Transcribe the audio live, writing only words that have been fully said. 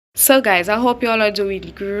So guys, I hope you all are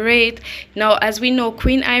doing great. Now, as we know,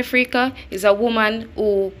 Queen Ifrica is a woman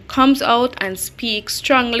who comes out and speaks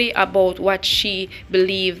strongly about what she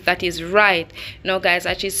believes that is right. Now guys,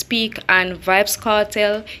 as she speak on Vybz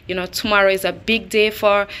Kartel, tomorrow is a big day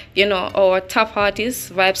for, our top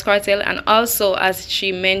artist, Vybz Kartel. And also, as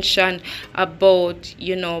she mentioned about,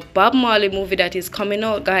 Bob Marley movie that is coming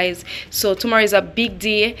out, guys. So tomorrow is a big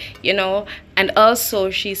day, and also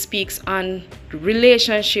she speaks on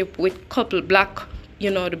relationship with couple Blaq, the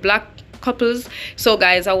Blaq couples. So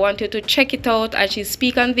guys, I want you to check it out as she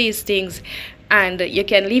speak on these things, and you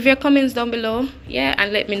can leave your comments down below,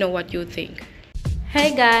 and let me know what you think.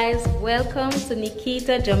 Hey guys, welcome to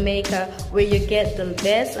Nikita Jamaica, where you get the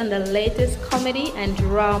best and the latest comedy and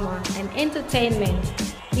drama and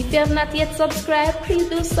entertainment. If you have not yet subscribed, please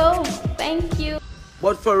do so. Thank you.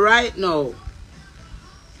 But for right now,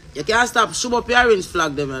 you can't stop shoot up your orange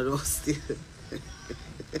flag them still.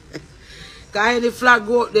 Cause the flag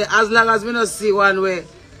go up there as long as we don't see one way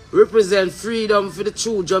represent freedom for the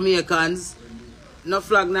true Jamaicans. No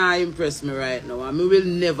flag now impress me right now. And we will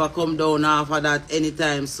never come down after that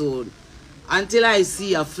anytime soon. Until I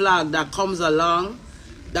see a flag that comes along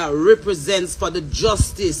that represents for the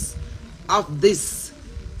justice of this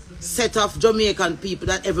set of Jamaican people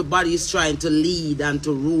that everybody is trying to lead and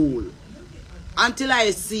to rule. Until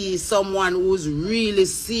I see someone who's really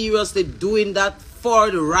seriously doing that for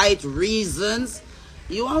the right reasons,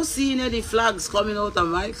 you won't see any flags coming out of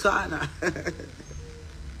my corner.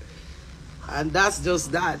 And that's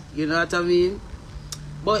just that, you know what I mean?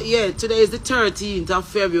 But yeah, today is the 13th of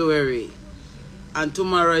February. And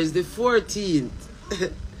tomorrow is the 14th.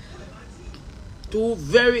 Two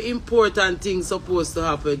very important things supposed to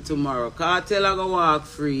happen tomorrow. Kartel are gonna walk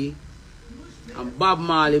free. And Bob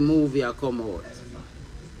Marley movie are come out.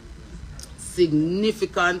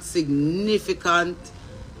 Significant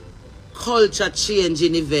culture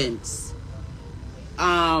changing events.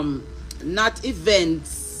 Not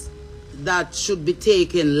events that should be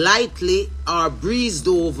taken lightly or breezed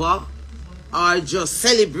over or just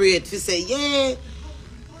celebrate to say, yeah,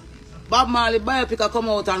 Bob Marley biopic come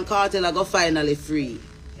out and Kartel are go finally free.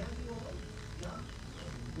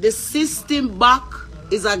 The system back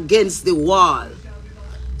is against the wall.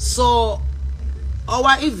 So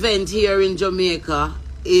our event here in Jamaica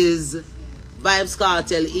is Vybz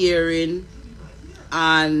Kartel hearing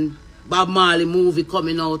and Bob Marley movie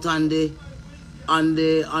coming out on the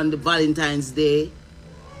Valentine's Day.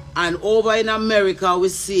 And over in America we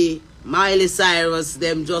see Miley Cyrus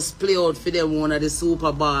them just play out for them one of the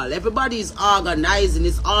Super Bowl. Everybody is organizing.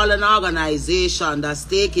 It's all an organization that's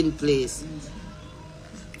taking place.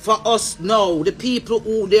 For us now, the people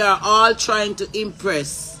who they are all trying to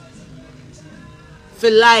impress, to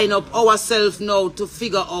line up ourselves now to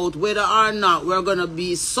figure out whether or not we're going to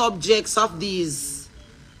be subjects of these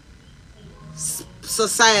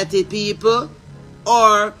society people,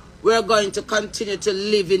 or we're going to continue to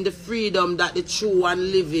live in the freedom that the true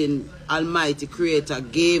and living Almighty Creator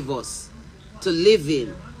gave us to live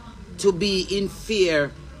in, to be in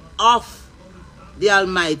fear of the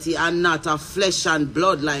Almighty and not of flesh and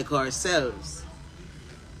blood like ourselves.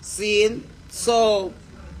 Seeing? So,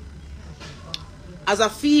 as a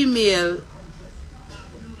female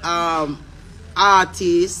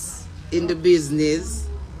artist in the business,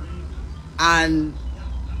 and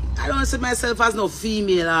I don't see myself as no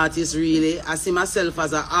female artist really. I see myself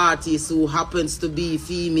as an artist who happens to be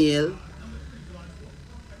female.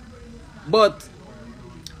 But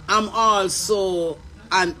I'm also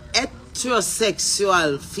an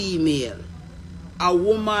heterosexual female. A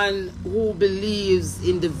woman who believes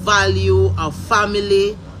in the value of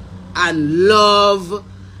family and love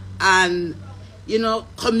and,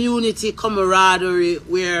 community camaraderie,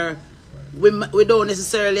 where we don't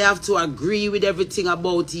necessarily have to agree with everything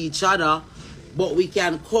about each other, but we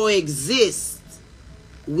can coexist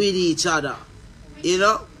with each other.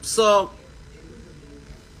 So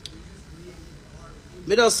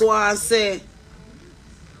me just want to say,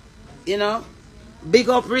 big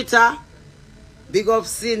up Rita, big up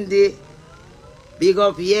Cindy, big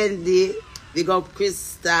up Yendi, big up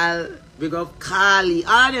Crystal, big up Carly,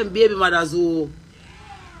 all them baby mothers who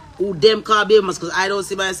them call baby mothers, because I don't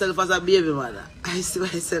see myself as a baby mother. I see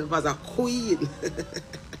myself as a queen.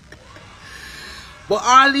 But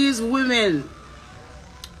all these women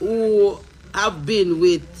who have been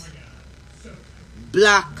with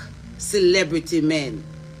black celebrity men,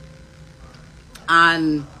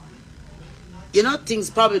 and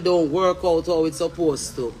things probably don't work out how it's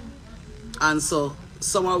supposed to, and so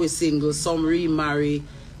some are single, some remarry,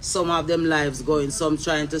 some have them lives going, some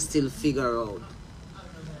trying to still figure out.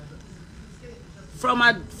 from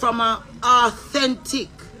a authentic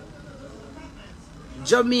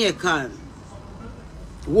Jamaican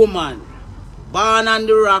woman, born on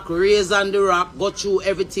the rock, raised on the rock, go through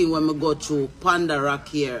everything when we go through Panda Rock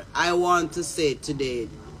here. I want to say today,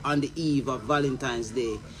 on the eve of Valentine's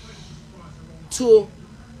Day, to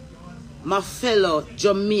my fellow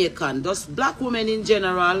Jamaican, just black women in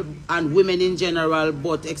general and women in general,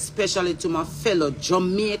 but especially to my fellow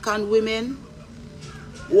Jamaican women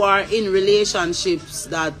who are in relationships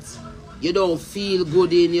that you don't feel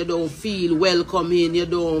good in, you don't feel welcome in, you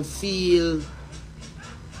don't feel,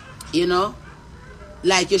 you know,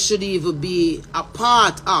 like you should even be a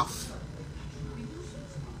part of.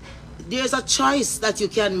 There's a choice that you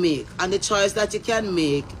can make, and the choice that you can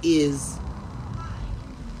make is,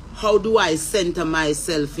 how do I center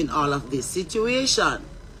myself in all of this situation?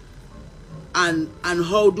 And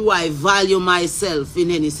how do I value myself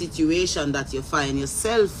in any situation that you find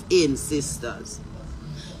yourself in, sisters?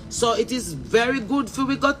 So it is very good for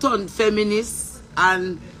we got on feminists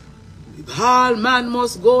and all man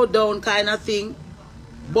must go down kind of thing,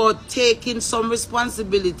 but taking some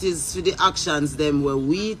responsibilities for the actions them where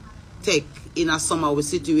we take in some of our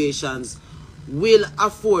situations will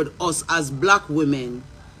afford us as black women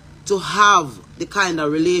to have the kind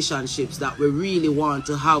of relationships that we really want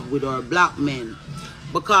to have with our black men,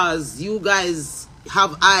 because you guys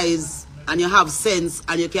have eyes and you have sense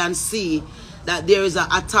and you can see that there is an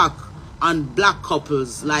attack on black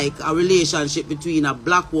couples, like a relationship between a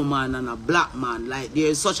black woman and a black man. Like there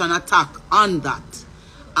is such an attack on that.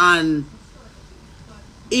 And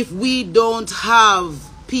if we don't have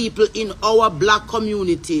people in our black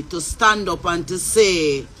community to stand up and to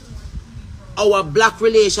say our black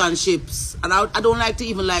relationships, and I don't like to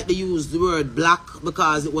even like to use the word black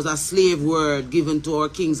because it was a slave word given to our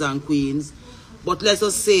kings and queens, but let's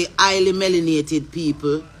just say highly melanated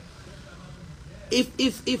people. If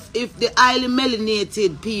the highly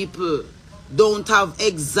melanated people don't have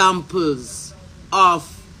examples of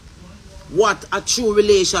what a true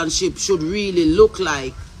relationship should really look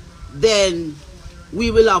like, then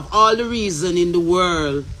we will have all the reason in the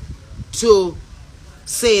world to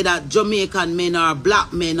say that Jamaican men or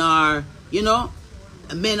black men are, you know,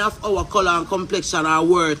 men of our color and complexion are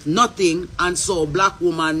worth nothing, and so black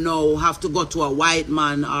woman now have to go to a white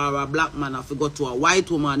man, or a black man have to go to a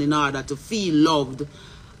white woman in order to feel loved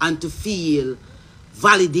and to feel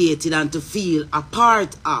validated and to feel a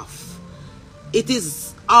part of. It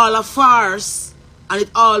is all a farce, and it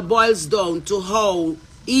all boils down to how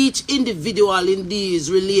each individual in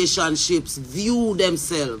these relationships view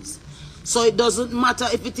themselves. So it doesn't matter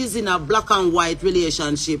if it is in a black and white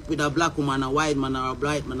relationship with a black woman, a white man, or a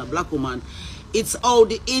white man, a black woman. It's how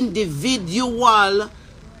the individual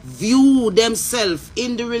view themselves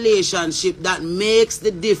in the relationship that makes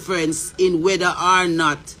the difference in whether or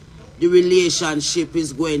not the relationship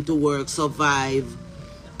is going to work, survive,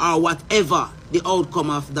 or whatever the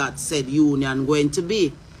outcome of that said union going to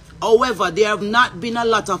be. However, there have not been a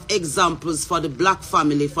lot of examples for the black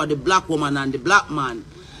family, for the black woman and the black man.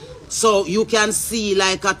 So you can see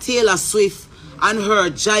like a Taylor Swift and her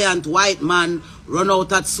giant white man run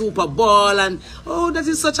out at Super Bowl, and oh, that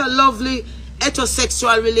is such a lovely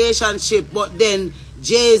heterosexual relationship, but then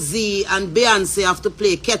Jay-Z and Beyonce have to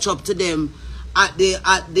play catch up to them at the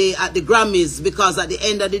Grammys, because at the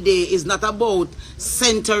end of the day it's not about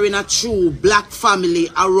centering a true black family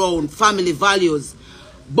around family values,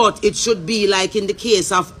 but it should be like in the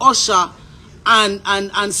case of Usher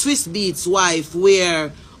and Swiss Beats' wife,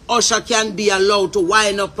 where Usher can be allowed to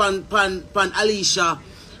wind up on Alicia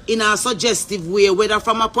in a suggestive way, whether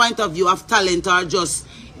from a point of view of talent or just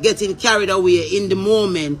getting carried away in the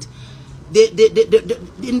moment.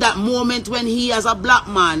 In that moment when he as a black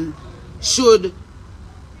man should,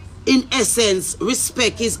 in essence,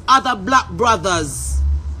 respect his other black brother's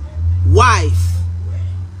wife.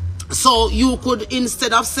 So you could,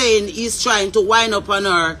 instead of saying he's trying to wind up on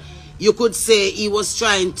her, you could say he was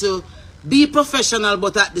trying to be professional,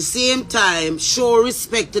 but at the same time show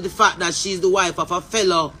respect to the fact that she's the wife of a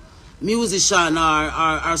fellow musician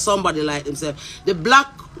or somebody like himself. The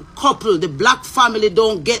black couple, the black family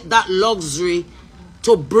don't get that luxury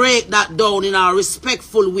to break that down in a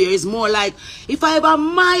respectful way. It's more like, if I ever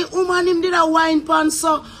my woman him did a wine pan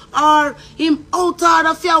so, or him out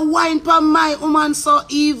of your wine pan my woman so,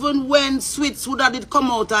 even when Sweets would have did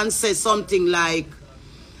come out and say something like,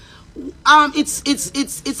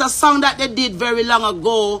 it's a song that they did very long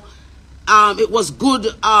ago. It was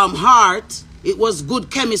good heart. It was good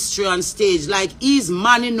chemistry on stage. Like, he's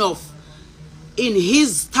man enough in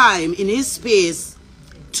his time, in his space,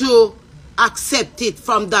 to accept it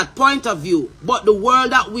from that point of view. But the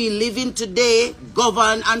world that we live in today,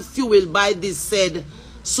 governed and fueled by this said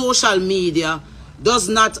social media, does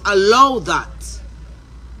not allow that.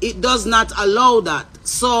 It does not allow that.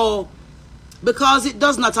 So, because it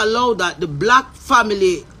does not allow that, the black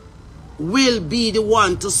family will be the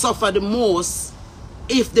one to suffer the most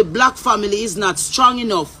if the black family is not strong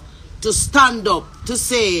enough to stand up to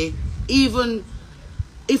say, even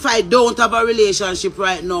if I don't have a relationship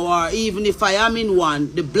right now, or even if I am in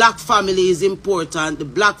one, the black family is important. The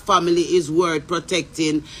black family is worth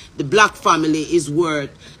protecting. The black family is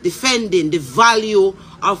worth defending. The value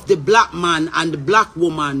of the black man and the black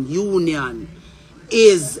woman union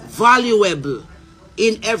is valuable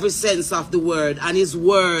in every sense of the word, and is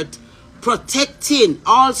worth protecting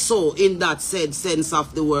also in that said sense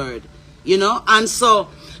of the word, you know. And so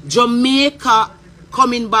Jamaica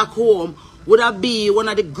coming back home would have been one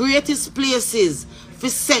of the greatest places to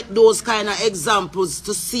set those kind of examples,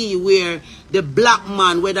 to see where the black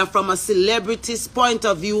man, whether from a celebrity's point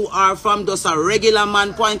of view or from just a regular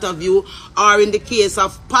man point of view, or in the case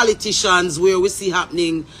of politicians where we see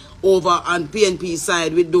happening over on PNP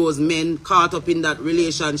side with those men caught up in that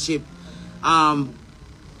relationship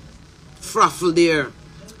fraffle there,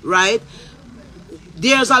 right?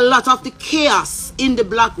 There's a lot of the chaos in the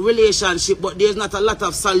black relationship, but there's not a lot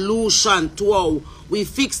of solution to how we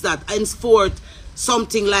fix that. Henceforth,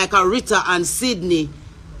 something like a Rita and Cindy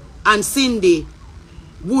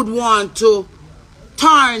would want to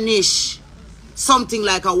tarnish something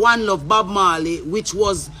like a One Love Bob Marley, which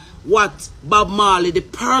was what Bob Marley, the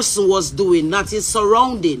person, was doing, not his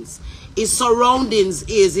surroundings. His surroundings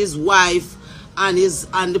is his wife and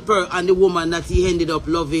the woman that he ended up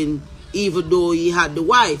loving, even though he had the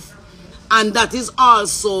wife. And that is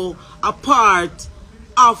also a part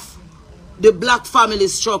of the black family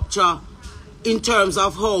structure in terms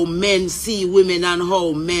of how men see women and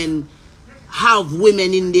how men have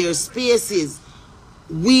women in their spaces.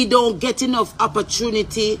 We don't get enough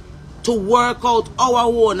opportunity to work out our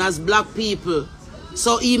own as black people.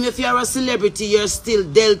 So even if you're a celebrity, you're still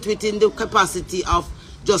dealt with in the capacity of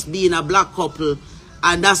just being a black couple.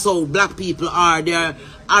 And that's how black people are. They're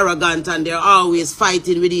arrogant and they're always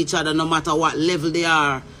fighting with each other no matter what level they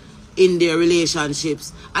are in their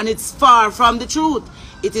relationships. And it's far from the truth.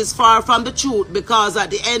 It is far from the truth, because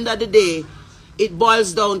at the end of the day, it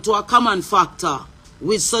boils down to a common factor,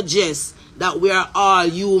 which suggests that we are all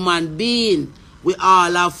human beings. We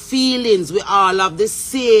all have feelings. We all have the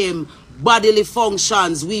same bodily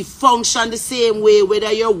functions. We function the same way,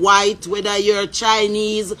 whether you're white, whether you're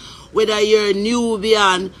Chinese, whether you're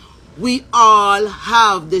Nubian. We all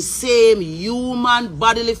have the same human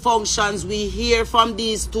bodily functions. We hear from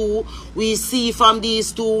these two, we see from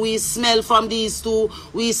these two, we smell from these two,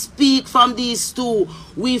 we speak from these two.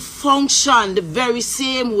 We function the very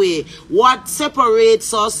same way. What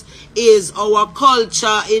separates us is our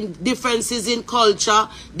culture, in differences in culture,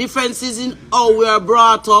 differences in how we are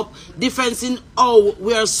brought up, difference in how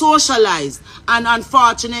we are socialized. And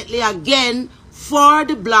unfortunately, again, for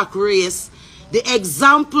the black race, the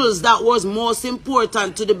examples that was most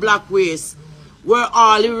important to the black race were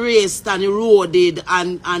all erased and eroded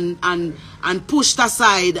and pushed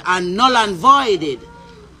aside and null and voided.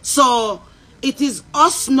 So it is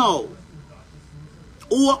us now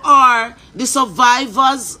who are the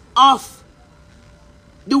survivors of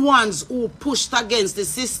the ones who pushed against the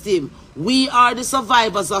system. We are the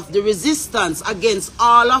survivors of the resistance against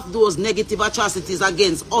all of those negative atrocities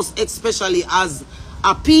against us, especially as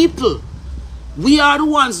a people. We are the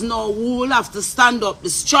ones now who will have to stand up the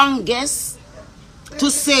strongest to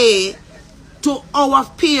say to our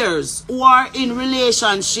peers who are in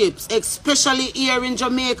relationships, especially here in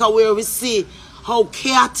Jamaica, where we see how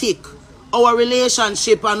chaotic our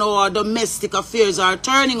relationship and our domestic affairs are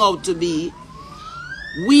turning out to be.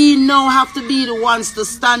 We now have to be the ones to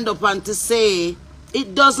stand up and to say,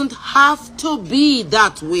 it doesn't have to be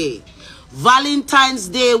that way. Valentine's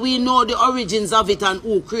Day, we know the origins of it and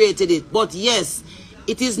who created it. But yes,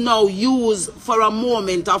 it is now used for a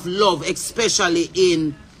moment of love, especially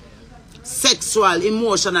in sexual,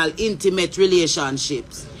 emotional, intimate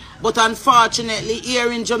relationships. But unfortunately,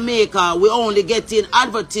 here in Jamaica, we only get in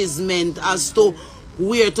advertisement as to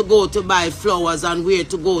where to go to buy flowers and where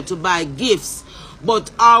to go to buy gifts.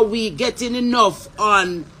 But are we getting enough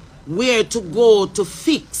on where to go to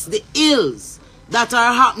fix the ills that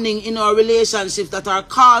are happening in our relationships, that are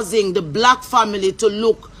causing the black family to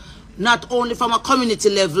look not only from a community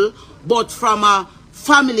level, but from a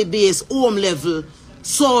family-based home level,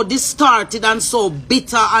 so distorted and so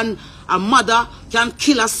bitter and A mother can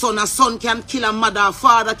kill a son can kill a mother, a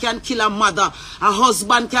father can kill a mother, a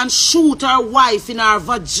husband can shoot her wife in her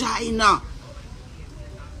vagina.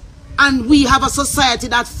 And we have a society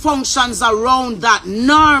that functions around that,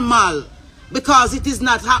 normal, because it is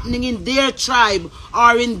not happening in their tribe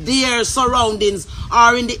or in their surroundings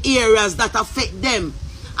or in the areas that affect them.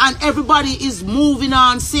 And everybody is moving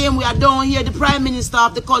on. Same way I don't hear the Prime Minister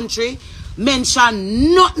of the country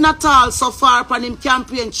mention nothing at all so far upon him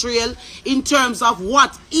campaign trail in terms of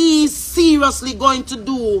what he is seriously going to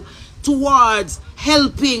do towards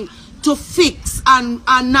helping to fix and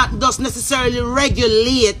not just necessarily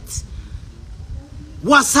regulate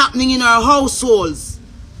what's happening in our households.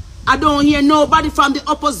 I don't hear nobody from the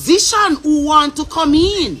opposition who want to come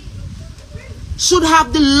in. Should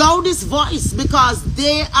have the loudest voice, because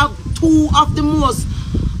they have two of the most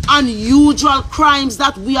unusual crimes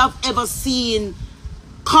that we have ever seen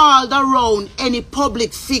called around any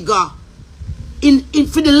public figure.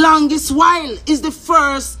 For the longest while is the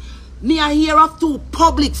first me I hear of two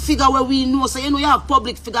public figure where we know. So you know you have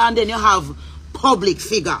public figure and then you have public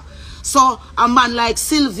figure. So a man like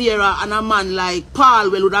Silvera and a man like Paul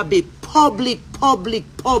would have be public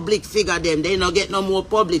figure them. They don't get no more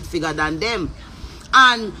public figure than them.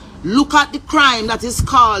 And look at the crime that is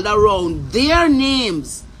called around their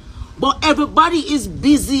names. But everybody is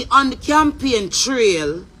busy on the campaign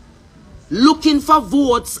trail looking for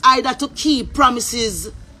votes, either to keep promises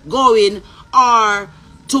going or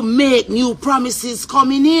to make new promises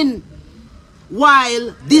coming in.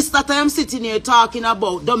 While this that I am sitting here talking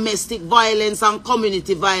about, domestic violence and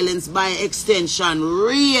community violence by extension,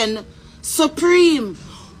 reign supreme.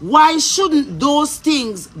 Why shouldn't those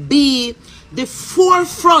things be the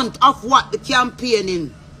forefront of what the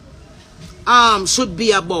campaigning should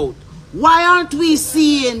be about? Why aren't we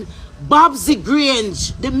seeing Babsy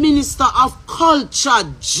Grange, the Minister of Culture,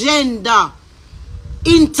 Gender,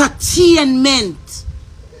 Entertainment,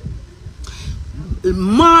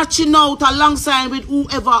 marching out alongside with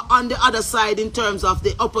whoever on the other side in terms of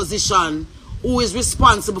the opposition who is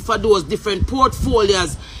responsible for those different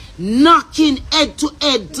portfolios, knocking head to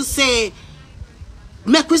head to say,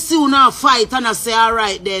 make we see now fight, and I say, all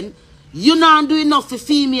right then, you not do enough for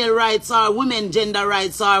female rights or women gender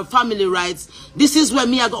rights or family rights. This is where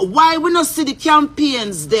me I go. Why we not see the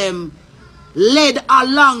campaigns them led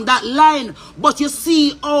along that line? But you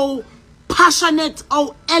see how passionate,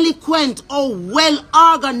 how eloquent, how well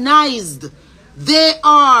organized they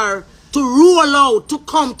are to roll out, to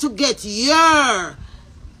come to get your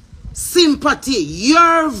sympathy,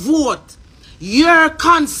 your vote, your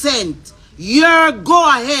consent, your go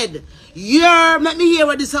ahead, your, let me hear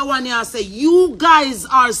what this one here say. You guys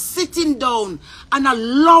are sitting down and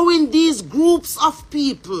allowing these groups of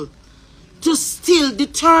people to still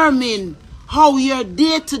determine how your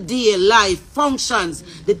day-to-day life functions,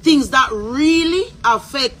 the things that really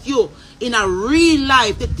affect you in a real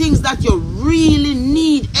life, the things that you really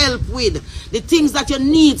need help with, the things that you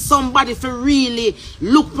need somebody to really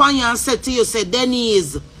look upon you and say to you, say,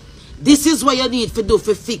 Denise, this is what you need to do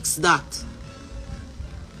to fix that.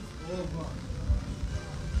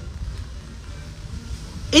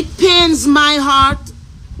 It pains my heart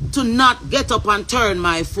to not get up and turn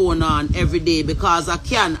my phone on every day, because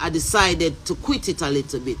I decided to quit it a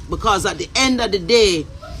little bit. Because at the end of the day,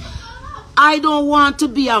 I don't want to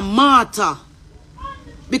be a martyr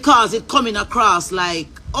because it coming across like,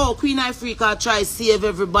 oh, Queen Ifrica try to save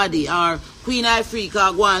everybody, or Queen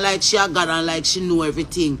Ifrica go on like she a God and like she know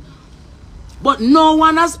everything. But no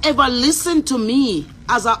one has ever listened to me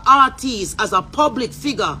as an artist, as a public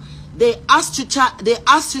figure. They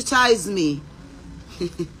ostracize me.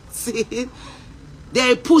 See?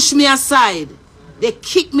 They push me aside. They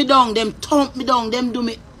kick me down. Them thump me down. Them do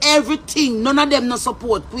me everything. None of them no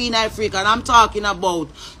support Queen Ifrica. And I'm talking about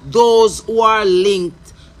those who are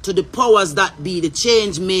linked to the powers that be, the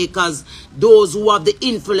change makers, those who have the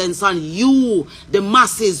influence on you, the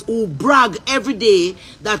masses who brag every day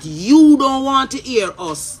that you don't want to hear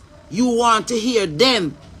us. You want to hear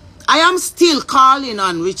them. I am still calling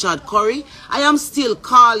on Richard Curry. I am still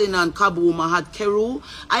calling on Kabu Mahad Keru.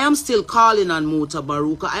 I am still calling on Muta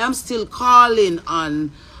Baruka. I am still calling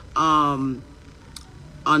on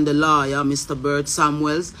the lawyer, Mr. Bert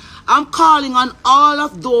Samuels. I'm calling on all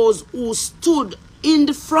of those who stood in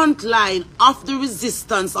the front line of the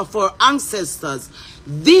resistance of our ancestors.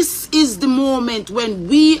 This is the moment when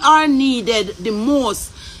we are needed the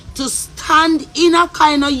most to stand in a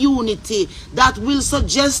kind of unity that will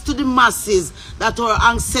suggest to the masses that our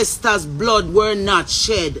ancestors' blood were not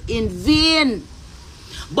shed in vain.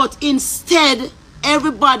 But instead,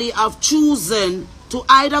 everybody have chosen to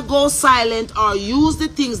either go silent or use the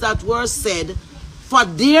things that were said for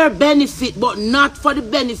their benefit, but not for the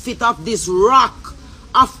benefit of this rock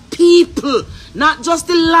of people, not just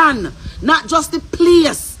the land, not just the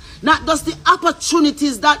place, not just the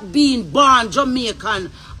opportunities that being born Jamaican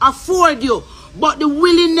afford you, but the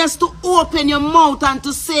willingness to open your mouth and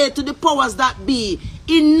to say to the powers that be,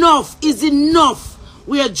 enough is enough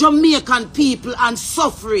where Jamaican people and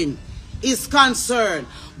suffering is concerned.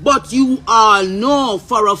 But you all know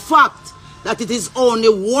for a fact that it is only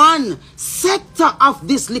one sector of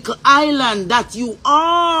this little island that you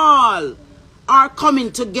all are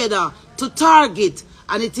coming together to target,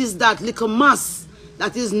 and it is that little mass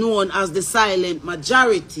that is known as the silent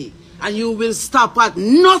majority. And you will stop at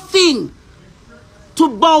nothing to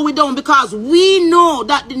bow it down, because we know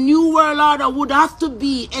that the New World Order would have to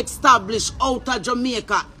be established out of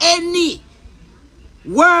Jamaica. Any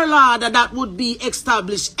world order that would be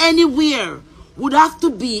established anywhere would have to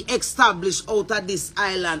be established out of this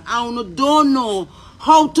island. And you don't know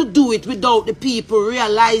how to do it without the people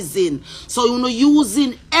realizing. So you know,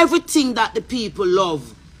 using everything that the people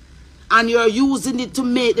love, and you're using it to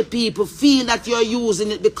make the people feel that you're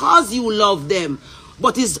using it because you love them,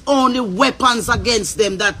 but it's only weapons against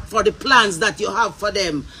them, that for the plans that you have for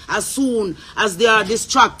them, as soon as they are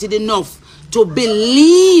distracted enough to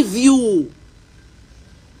believe you.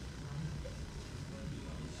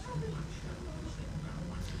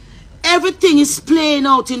 Everything is playing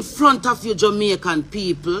out in front of you, Jamaican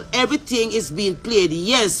people. Everything is being played.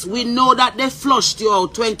 Yes, we know that they flushed you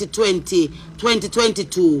out 2020,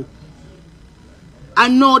 2022. I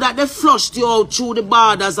know that they flushed you out through the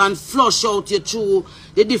borders and flushed out you through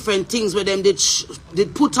the different things where them they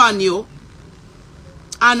put on you.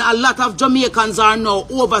 And a lot of Jamaicans are now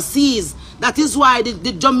overseas. That is why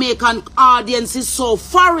the Jamaican audience is so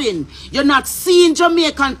foreign. You're not seeing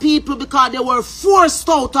Jamaican people because they were forced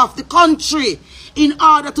out of the country in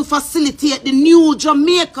order to facilitate the new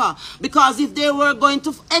Jamaica. Because if they were going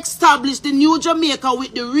to establish the new Jamaica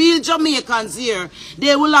with the real Jamaicans here,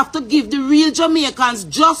 they will have to give the real Jamaicans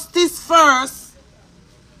justice first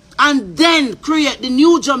and then create the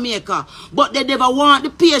new Jamaica. But they never want the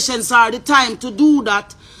patience or the time to do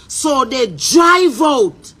that. So they drive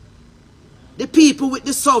out the people with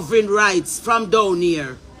the sovereign rights from down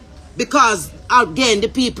here. Because again, the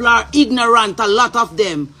people are ignorant. A lot of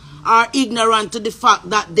them are ignorant to the fact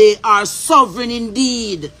that they are sovereign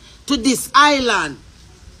indeed to this island.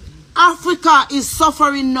 Africa is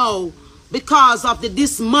suffering now because of the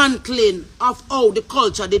dismantling of how the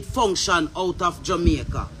culture did function out of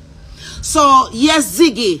Jamaica. So yes,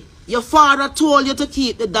 Ziggy, your father told you to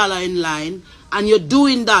keep the dollar in line, and you're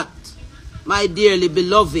doing that, my dearly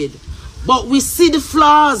beloved. But we see the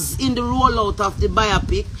flaws in the rollout of the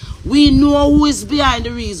biopic. We know who is behind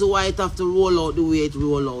the reason why it have to roll out the way it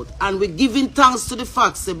roll out. And we're giving thanks to the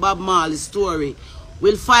facts that Bob Marley's story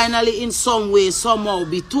will finally in some way, somehow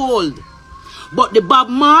be told. But the Bob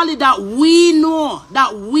Marley that we know,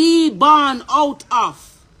 that we born out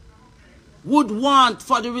of, would want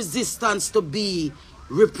for the resistance to be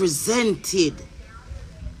represented.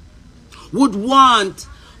 Would want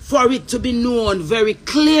for it to be known very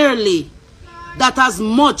clearly that as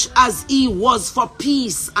much as he was for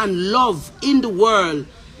peace and love in the world,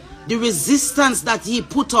 the resistance that he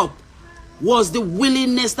put up was the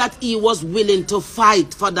willingness that he was willing to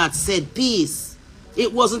fight for that said peace.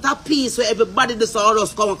 It wasn't a peace where everybody just saw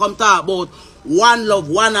us come talk about one love,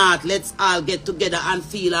 one heart, let's all get together and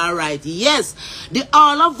feel all right. Yes, the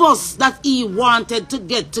all of us that he wanted to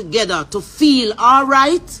get together to feel all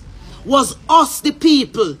right was us, the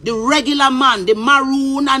people, the regular man, the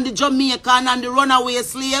maroon and the Jamaican and the runaway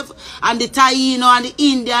slave and the Taino and the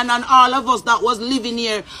Indian and all of us that was living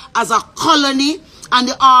here as a colony, and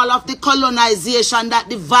all of the colonization that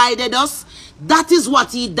divided us. That is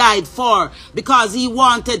what he died for, because he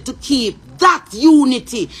wanted to keep that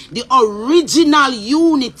unity. The original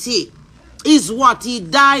unity is what he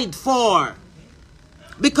died for.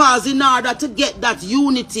 Because in order to get that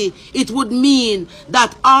unity, it would mean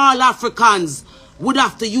that all Africans would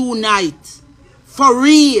have to unite for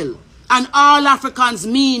real. And all Africans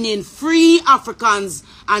meaning free Africans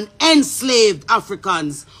and enslaved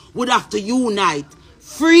Africans would have to unite.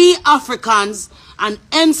 Free Africans and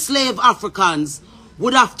enslaved Africans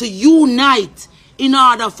would have to unite in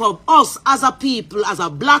order for us as a people, as a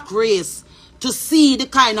black race, to see the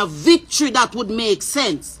kind of victory that would make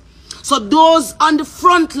sense. So those on the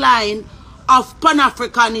front line of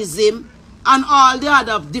Pan-Africanism and all the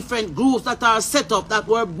other different groups that are set up that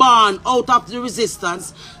were born out of the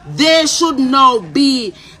resistance, they should now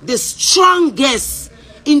be the strongest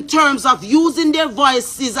in terms of using their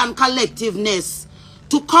voices and collectiveness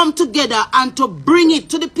to come together and to bring it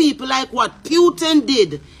to the people like what Putin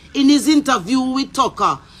did in his interview with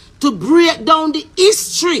Tucker, to break down the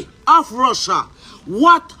history of Russia,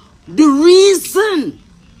 what the reason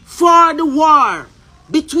for the war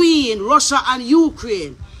between Russia and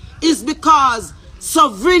Ukraine is because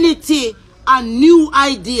sovereignty and new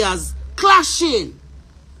ideas clashing.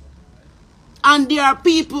 And there are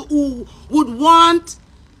people who would want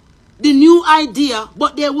the new idea,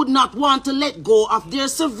 but they would not want to let go of their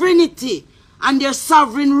sovereignty and their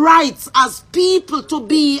sovereign rights as people to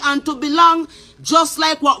be and to belong, just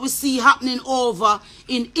like what we see happening over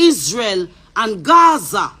in Israel and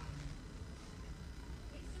Gaza.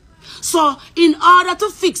 So in order to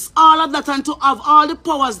fix all of that and to have all the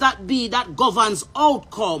powers that be that governs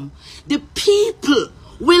outcome, the people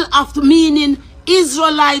will have to, meaning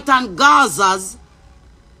Israelite and Gazas,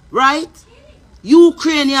 right?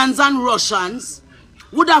 Ukrainians and Russians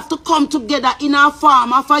would have to come together in a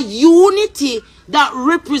form of a unity that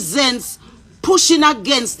represents pushing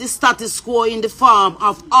against the status quo in the form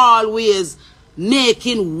of always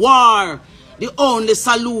making war the only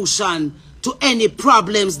solution to any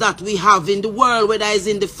problems that we have in the world, whether it's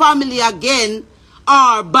in the family again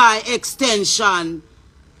or by extension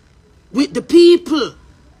with the people,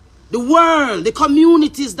 the world, the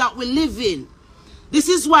communities that we live in. This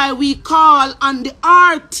is why we call on the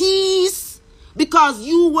RTs, because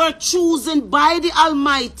you were chosen by the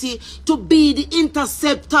Almighty to be the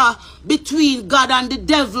interceptor between God and the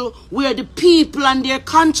devil, where the people and their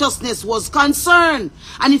consciousness was concerned.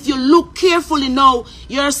 And if you look carefully now,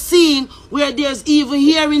 you're seeing where there's even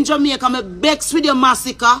here in Jamaica, me begs with your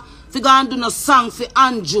massacre, if you go and do no song for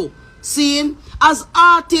Andrew. See, as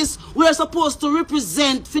artists, we're supposed to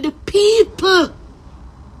represent for the people.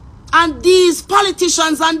 And these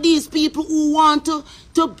politicians and these people who want to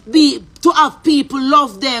have people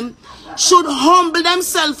love them should humble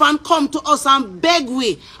themselves and come to us and beg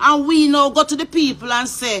we. And we now go to the people and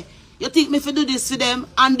say, you think me for do this for them?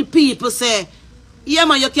 And the people say, yeah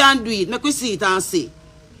man, you can't do it. Make we see it and see.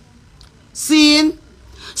 Seeing?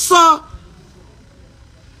 So,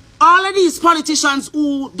 all of these politicians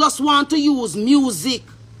who just want to use music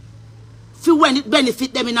for when it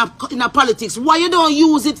benefit them in a politics, why you don't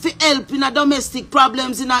use it for help in a domestic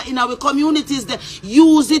problems in our communities? They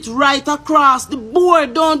use it right across the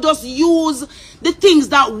board. Don't just use the things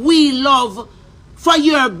that we love for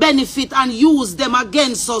your benefit and use them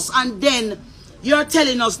against us, and then you're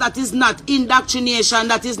telling us that is not indoctrination,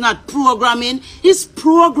 that is not programming. It's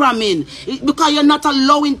programming because you're not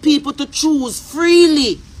allowing people to choose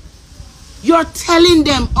freely. You're telling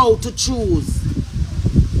them how to choose.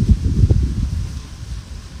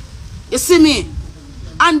 You see me?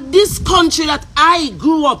 And this country that I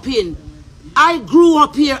grew up in, I grew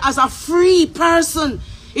up here as a free person.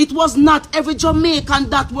 It was not every Jamaican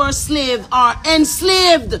that were slave or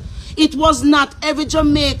enslaved. It was not every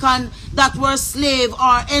Jamaican that were slave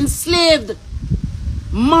or enslaved.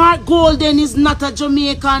 Mark Golden is not a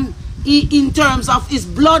Jamaican in terms of his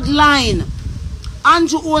bloodline.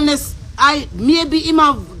 Andrew Holness, maybe him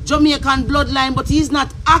have Jamaican bloodline, but he's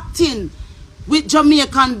not acting with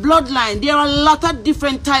Jamaican bloodline. There are a lot of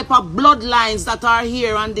different type of bloodlines that are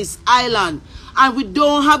here on this island, and we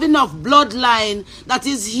don't have enough bloodline that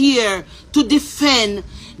is here to defend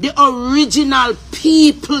the original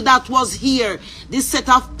people that was here, this set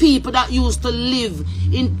of people that used to live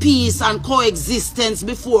in peace and coexistence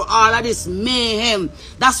before all of this mayhem.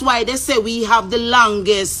 That's why they say we have the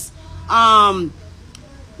longest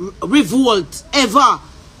revolt ever,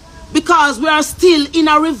 because we are still in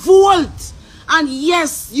a revolt. And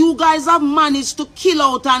yes, you guys have managed to kill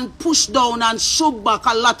out and push down and shove back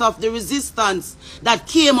a lot of the resistance that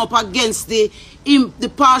came up against the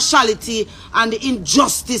partiality and the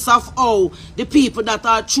injustice of how the people that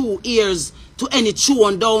are true ears to any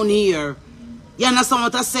tune down here. You understand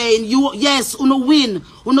what I'm saying? Yes, you win,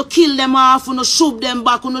 you kill them off, you shove them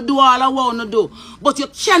back, you do all I want to do. But you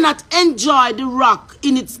cannot enjoy the rock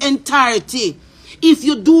in its entirety if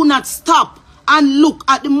you do not stop and look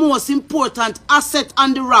at the most important asset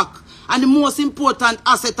on the rock. And the most important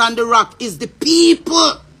asset on the rock is the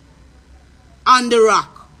people on the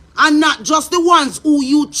rock. And not just the ones who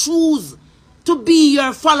you choose to be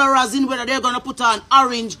your followers in, whether they're going to put on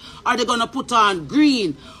orange or they're going to put on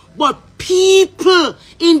green. But people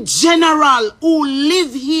in general who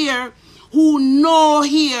live here, who know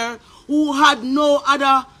here, who had no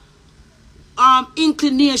other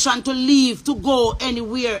inclination to leave to go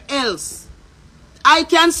anywhere else. I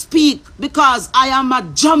can speak because I am a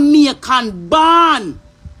Jamaican-born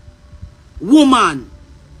woman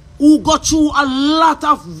who got through a lot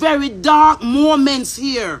of very dark moments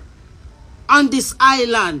here on this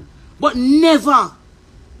island, but never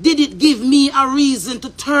did it give me a reason to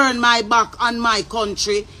turn my back on my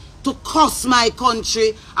country, to curse my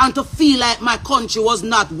country, and to feel like my country was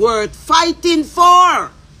not worth fighting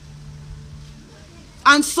for.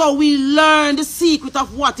 And so we learn the secret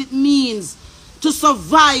of what it means to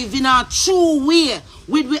survive in a true way,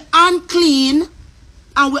 with we unclean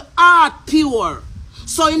and we heart pure.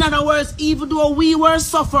 So in other words, even though we were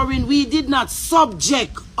suffering, we did not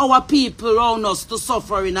subject our people around us to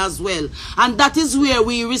suffering as well. And that is where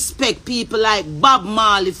we respect people like Bob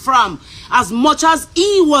Marley from. As much as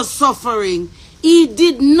he was suffering, he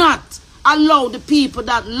did not allow the people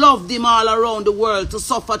that loved him all around the world to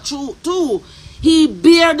suffer too. He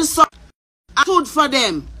bared the suffering and stood for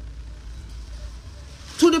them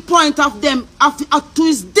to the point of them, to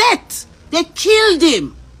his death. They killed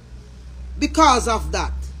him because of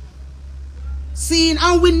that. See,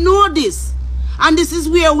 and we know this. And this is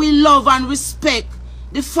where we love and respect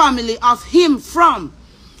the family of him from.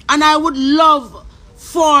 And I would love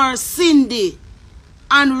for Cindy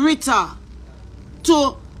and Rita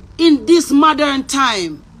to, in this modern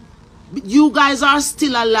time, you guys are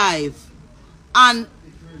still alive. And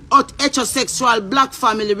heterosexual black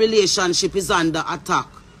family relationship is under attack.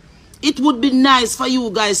 It would be nice for you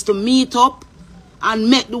guys to meet up and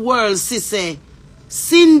make the world see say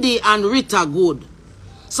Cindy and Rita good.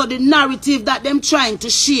 So the narrative that them trying to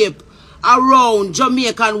shape around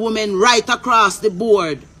Jamaican women right across the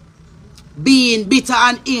board, being bitter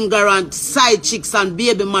and ignorant side chicks and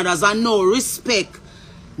baby mothers and no respect,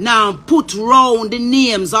 now put round the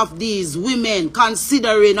names of these women,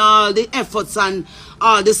 considering all the efforts and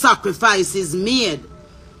all the sacrifices made.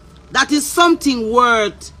 That is something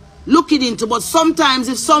worth looking into. But sometimes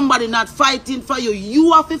if somebody not fighting for you,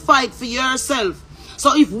 you have to fight for yourself.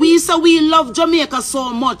 So if we say we love Jamaica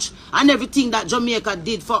so much and everything that Jamaica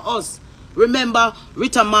did for us, remember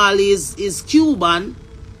Rita Marley is Cuban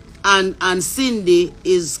and Cindy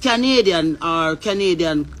is Canadian, or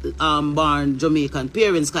Canadian born Jamaican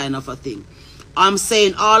parents kind of a thing. I'm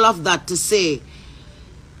saying all of that to say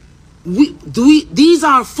these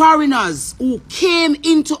are foreigners who came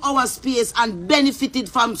into our space and benefited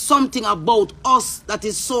from something about us that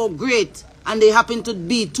is so great, and they happen to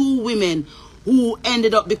be two women who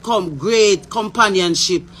ended up become great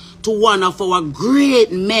companionship to one of our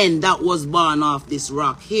great men that was born off this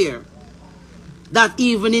rock here. That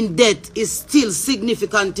even in death is still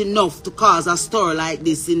significant enough to cause a story like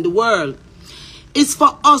this in the world. It's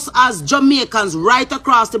for us as Jamaicans right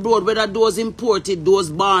across the board, whether those imported,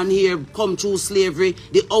 those born here, come through slavery,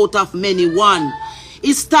 the out of many one.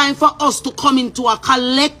 It's time for us to come into a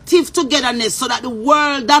collective togetherness so that the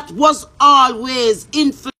world that was always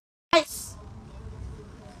influenced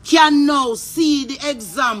can now see the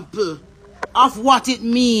example of what it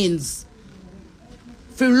means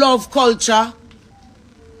to love culture,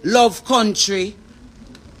 love country,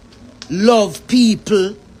 love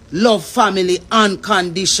people, love family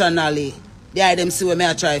unconditionally. The item see what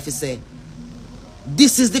I try to say.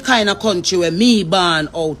 This is the kind of country where me born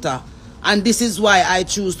out of. And this is why I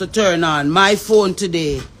choose to turn on my phone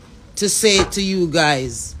today to say to you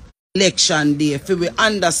guys, election day, if we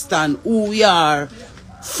understand who we are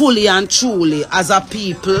fully and truly as a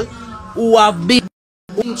people who have been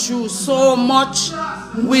through so much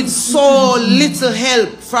with so little help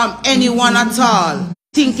from anyone at all.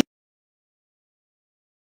 Thinking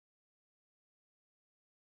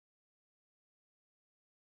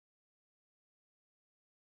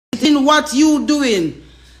in what you doing,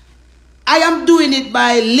 I am doing it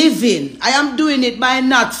by living. I am doing it by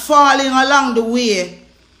not falling along the way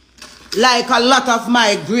like a lot of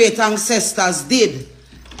my great ancestors did.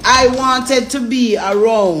 I wanted to be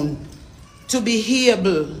around, to be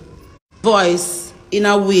able voice in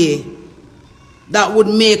a way that would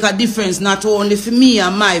make a difference not only for me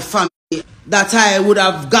and my family that I would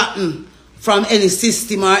have gotten from any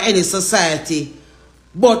system or any society,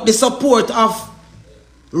 but the support of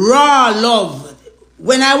raw love.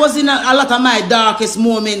 When I was in a lot of my darkest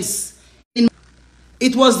moments,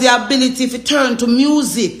 it was the ability to turn to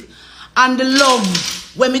music and the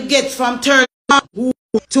love when we get from turn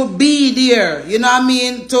to be there, you know what I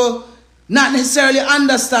mean, to not necessarily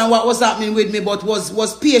understand what was happening with me, but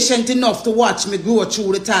was patient enough to watch me grow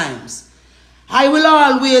through the times. I will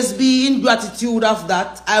always be in gratitude of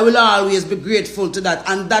that. I will always be grateful to that.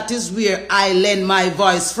 And that is where I lend my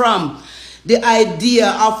voice from. The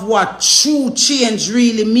idea of what true change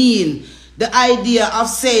really mean. The idea of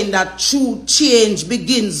saying that true change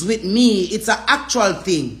begins with me. It's an actual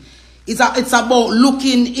thing. It's about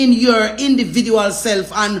looking in your individual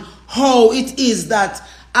self and how it is that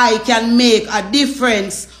I can make a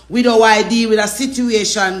difference with how I deal with a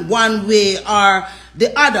situation one way or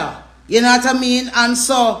the other. You know what I mean? And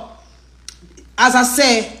so, as I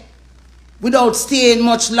say, without staying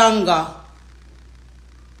much longer,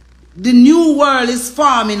 the new world is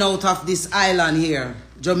farming out of this island here,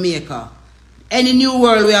 Jamaica. Any new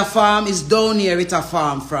world we are farm is down here it a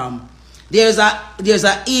farm from. There's a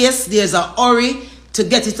ace, there's a hurry to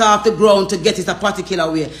get it off the ground, to get it a particular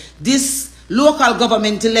way. This local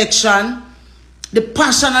government election, the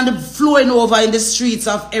passion and the flowing over in the streets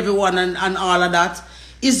of everyone and all of that,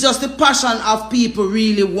 is just the passion of people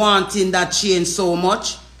really wanting that change so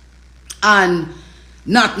much and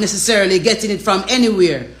not necessarily getting it from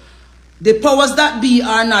anywhere. The powers that be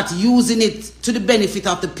are not using it to the benefit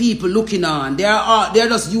of the people looking on. They're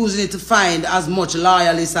just using it to find as much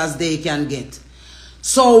loyalists as they can get.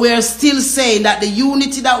 So we're still saying that the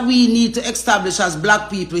unity that we need to establish as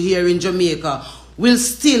black people here in Jamaica will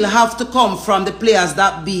still have to come from the players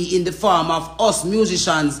that be in the form of us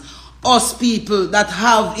musicians, us people that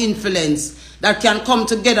have influence, that can come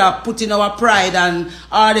together, put in our pride and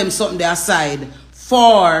all them something there aside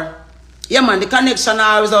for... Yeah, man, the connection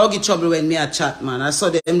always I get trouble when me a chat, man. I saw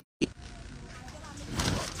them.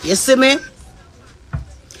 You see me?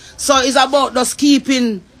 So it's about just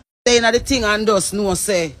keeping saying the thing and just no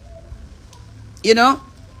say. You know?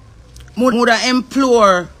 Would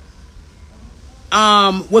implore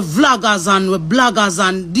with vloggers and with bloggers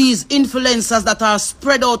and these influencers that are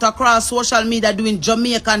spread out across social media doing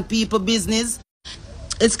Jamaican people business.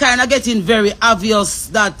 It's kind of getting very obvious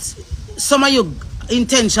that some of you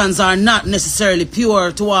intentions are not necessarily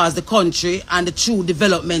pure towards the country and the true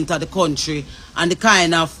development of the country and the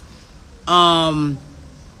kind of,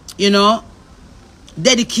 you know,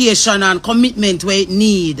 dedication and commitment we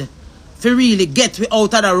need to really get we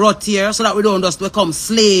out of the rut here so that we don't just become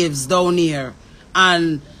slaves down here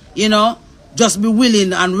and, you know, just be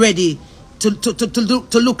willing and ready to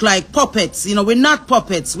look like puppets. You know, we're not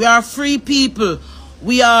puppets. We are free people.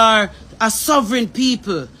 We are a sovereign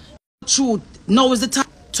people. Truth. Now is the time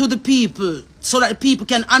to the people so that the people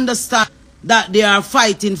can understand that they are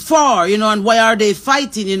fighting for, you know, and why are they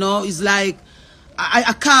fighting, you know. It's like,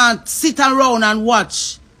 I can't sit around and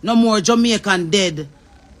watch no more Jamaican dead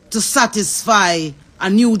to satisfy a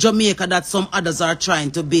new Jamaica that some others are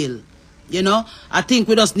trying to build, you know. I think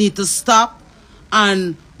we just need to stop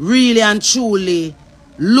and really and truly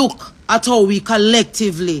look at how we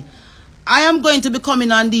collectively... I am going to be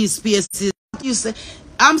coming on these spaces. You say...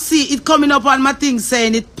 I'm see it coming up on my thing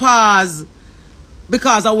saying it paused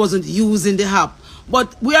because I wasn't using the app.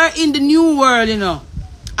 But we are in the new world, you know.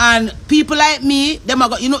 And people like me, them are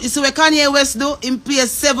go, you know, you see what Kanye West do? Him pay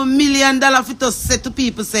 $7 million for to say to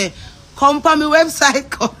people, say, come on my website,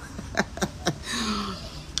 come.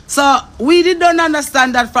 So we don't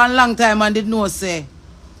understand that for a long time and did know say,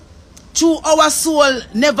 true our soul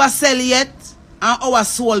never sell yet and our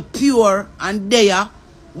soul pure and there,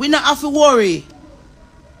 we not have to worry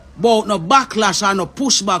about no backlash or no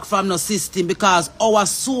pushback from no system because our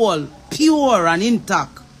soul pure and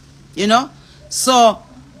intact, you know. So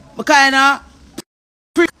we kind of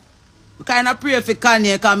pray for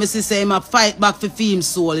Kanye because I see say him a fight back for him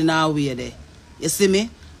soul in our way there. You see me?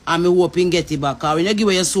 And me hoping get it back. Because when you give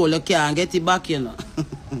away your soul, you can't get it back, you know.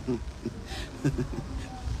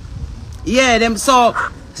 Yeah, them so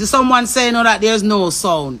see someone saying that there's no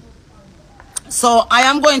sound. So I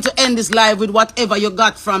am going to end this live with whatever you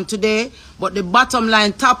got from today. But the bottom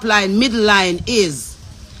line, top line, middle line is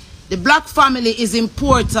the black family is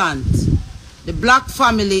important. The black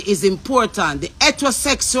family is important. The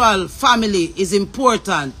heterosexual family is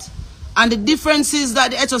important. And the differences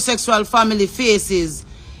that the heterosexual family faces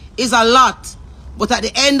is a lot. But at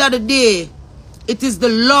the end of the day, it is the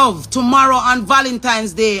love. Tomorrow on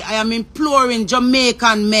Valentine's Day, I am imploring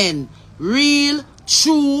Jamaican men, real,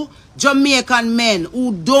 true Jamaican men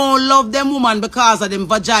who don't love them woman because of them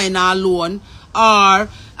vagina alone or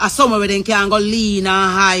somewhere where they can go lean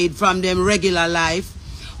and hide from them regular life.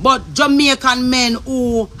 But Jamaican men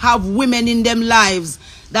who have women in them lives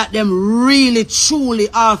that them really, truly,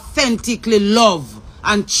 authentically love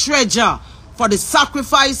and treasure for the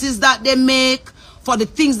sacrifices that they make, for the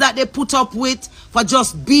things that they put up with, for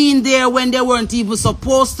just being there when they weren't even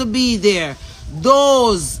supposed to be there.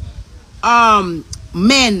 Those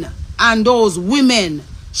men and those women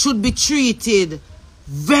should be treated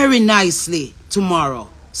very nicely tomorrow.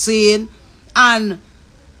 Seeing? And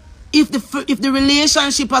if the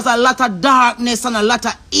relationship has a lot of darkness and a lot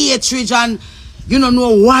of hatred and you don't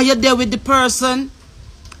know why you're there with the person,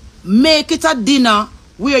 make it a dinner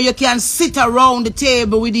where you can sit around the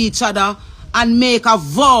table with each other and make a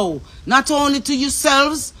vow, not only to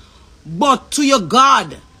yourselves, but to your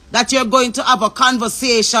God, that you're going to have a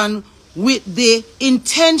conversation with the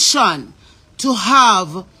intention to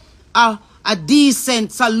have a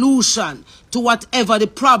decent solution to whatever the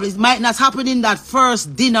problem. It might not happen in that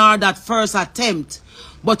first dinner, that first attempt,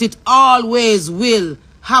 but it always will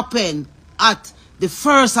happen at the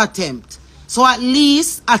first attempt. So at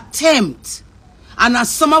least attempt. And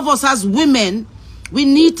as some of us as women, we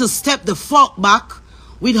need to step the fuck back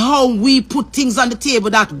with how we put things on the table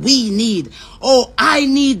that we need. Oh, I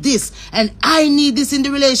need this, and I need this in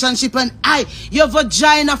the relationship, and your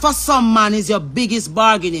vagina for some man is your biggest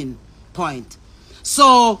bargaining point.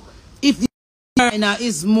 So if the vagina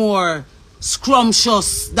is more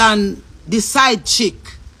scrumptious than the side chick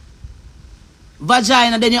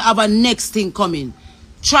vagina, then you have a next thing coming.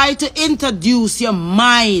 Try to introduce your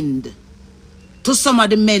mind to some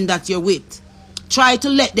of the men that you're with. Try to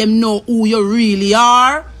let them know who you really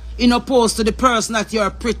are, in opposed to the person that you're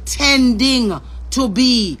pretending to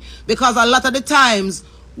be. Because a lot of the times,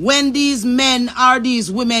 when these men or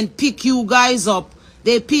these women pick you guys up,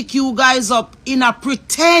 they pick you guys up in a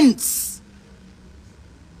pretense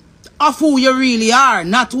of who you really are,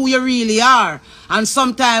 not who you really are. And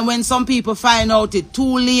sometimes when some people find out it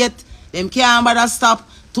too late, them can't bother stop.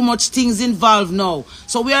 Too much things involved now.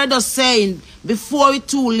 So we are just saying, before it's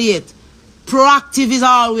too late, proactive is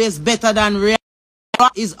always better than reactive.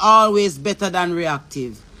 Is always better than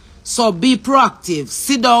reactive. So be proactive.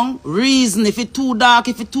 Sit down, reason. If it's too dark,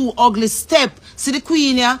 if it's too ugly, step. See the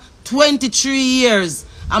queen here, 23 years.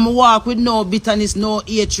 I'm walk with no bitterness, no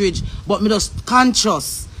hatred, but me just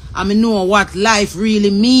conscious. And me know what life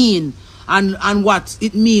really mean and what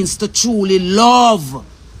it means to truly love.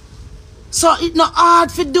 So it's not hard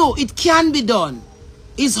to do. It can be done.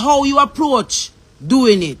 It's how you approach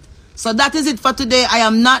doing it. So that is it for today. I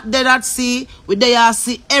am not dead at sea. We there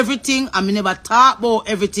see everything. I may never talk about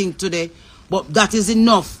everything today. But that is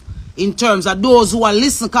enough in terms of those who are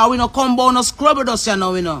listening. Because we don't come about no scrub with us, you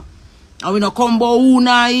know, we know. And we don't come about who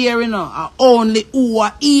not here, you know. Only who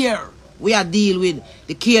are here. We are deal with.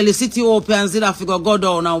 The careless Ethiopians did have to go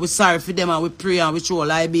down, and we're sorry for them, and we pray and we show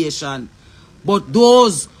libation. But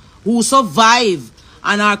those who survive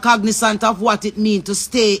and are cognizant of what it means to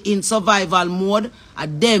stay in survival mode,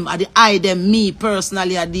 me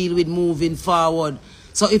personally, I deal with moving forward.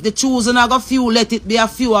 So if the choosing are a few, let it be a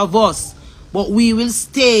few of us. But we will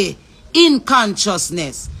stay in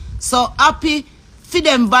consciousness. So happy for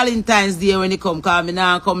them Valentine's Day when it come, because I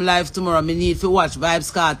now come live tomorrow. Me need to watch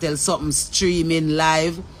Vybz Kartel something streaming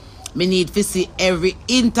live. Me need to see every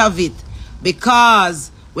inch of it.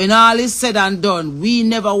 Because when all is said and done, we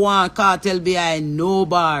never want Kartel behind no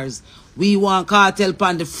bars. We want Kartel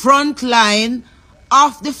on the front line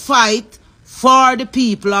of the fight for the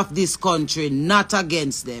people of this country, not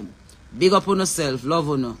against them. Big up on yourself. Love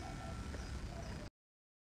on you.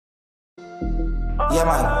 Yeah,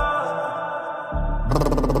 man.